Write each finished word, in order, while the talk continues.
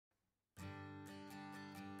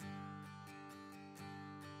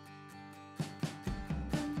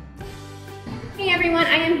morning, everyone.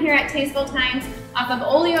 I am here at Tasteful Times off of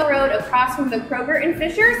Olio Road across from the Kroger and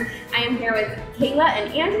Fishers. I am here with Kayla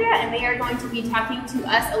and Andrea, and they are going to be talking to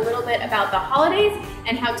us a little bit about the holidays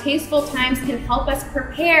and how Tasteful Times can help us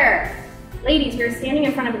prepare. Ladies, you're standing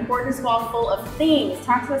in front of a gorgeous wall full of things.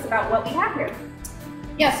 Talk to us about what we have here.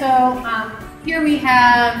 Yeah, so here we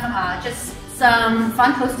have just some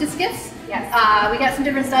fun hostess gifts. Yes. We got some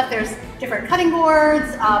different stuff. There's different cutting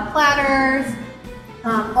boards, platters,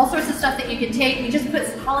 all sorts of stuff that you can take. We just put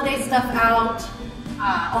some holiday stuff out.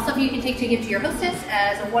 All stuff you can take to give to your hostess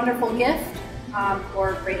as a wonderful gift,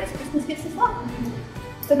 or great as Christmas gifts as well.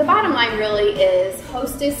 So the bottom line really is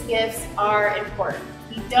hostess gifts are important.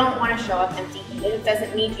 You don't want to show up empty-handed. It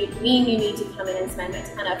doesn't mean you need to come in and spend a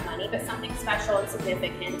ton of money, but something special and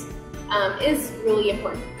significant is really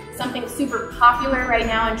important. Something super popular right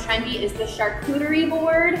now and trendy is the charcuterie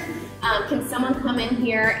board. Can someone come in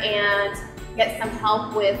here and get some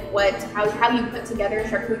help with how you put together a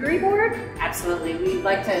charcuterie board? Absolutely. We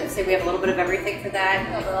like to say we have a little bit of everything for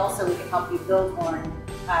that, but also we can help you build one,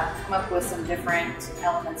 come up with some different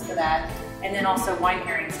elements for that, and then also wine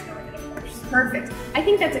pairings to go with it, of course. Perfect. I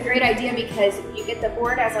think that's a great idea because you get the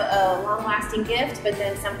board as a long-lasting gift, but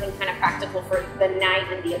then something kind of practical for the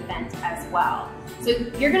night and the event as well. So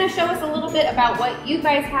you're going to show us a little bit about what you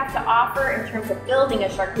guys have to offer in terms of building a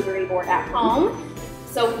charcuterie board at home.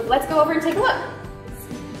 So let's go over and take a look.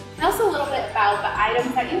 Tell us a little bit about the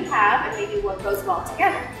items that you have and maybe what goes well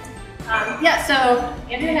together. Yeah, so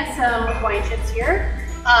Andrea has some wine chips here.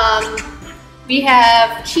 We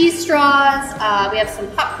have cheese straws, we have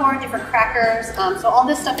some popcorn, different crackers. So all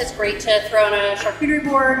this stuff is great to throw on a charcuterie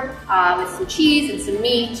board with some cheese and some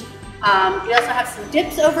meat. We also have some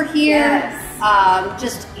dips over here. Yes.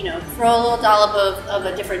 Just, throw a little dollop of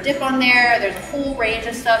a different dip on there. There's a whole range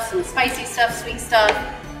of stuff, some spicy stuff, sweet stuff,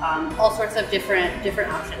 all sorts of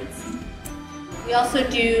different options. We also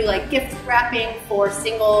do like gift wrapping for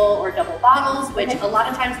single or double bottles, which a lot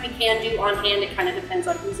of times we can do on hand. It kind of depends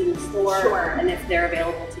on who's in the store and if they're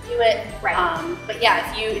available to do it. Right. But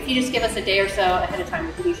yeah, if you just give us a day or so ahead of time,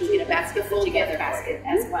 we can usually get a basket put together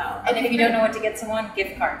as well. And if you don't know what to get someone,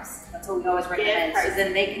 gift cards. That's what we always recommend. So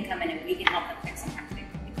then they can come in and we can help them pick some kind of thing.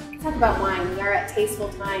 Let's talk about wine. We are at Tasteful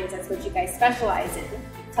Times. That's what you guys specialize in.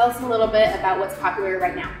 Tell us a little bit about what's popular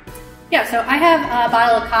right now. Yeah, so I have a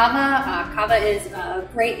bottle of cava. Cava is a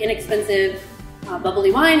great, inexpensive,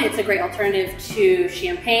 bubbly wine. It's a great alternative to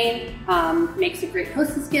champagne. Makes a great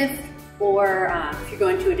hostess gift, or if you're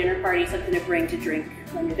going to a dinner party, something to bring to drink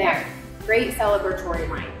when you're there. Great celebratory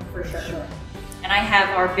wine, for sure. And I have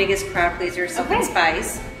our biggest crowd pleaser, Soap &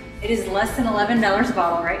 Spice. It is less than $11 a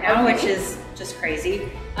bottle right now, which is just crazy.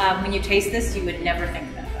 When you taste this, you would never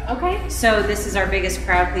think that. Okay. So this is our biggest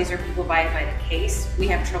crowd pleaser. People buy it by the case. We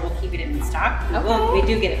have trouble keeping it in stock. We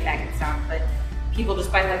do get it back in stock, but people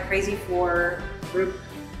just buy it like crazy for group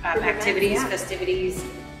activities, festivities,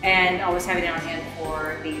 and always having it on hand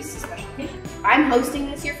for these special occasions. I'm hosting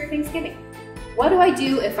this year for Thanksgiving. What do I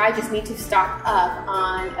do if I just need to stock up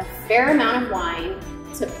on a fair amount of wine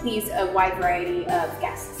to please a wide variety of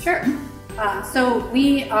guests? Sure. So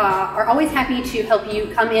we are always happy to help you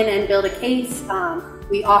come in and build a case.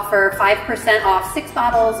 We offer 5% off 6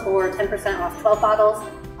 bottles or 10% off 12 bottles.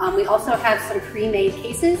 We also have some pre-made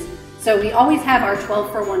cases. So we always have our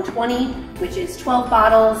 12 for 120, which is 12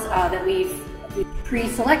 bottles that we've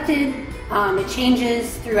pre-selected. It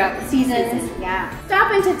changes throughout the seasons. Yeah.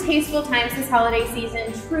 Stop into Tasteful Times this holiday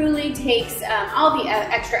season. Truly takes all the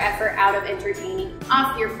extra effort out of entertaining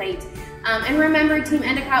off your plate. And remember, Team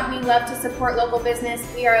Endicott, we love to support local business.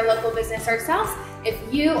 We are a local business ourselves. If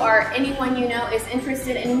you or anyone you know is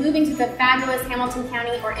interested in moving to the fabulous Hamilton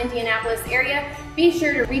County or Indianapolis area, be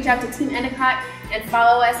sure to reach out to Team Endicott and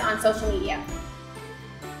follow us on social media.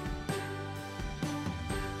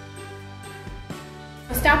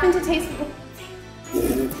 So stop into Tasteful.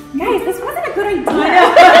 Guys, this wasn't a good idea. I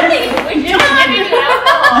know. We didn't get any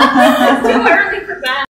alcohol. It's too early.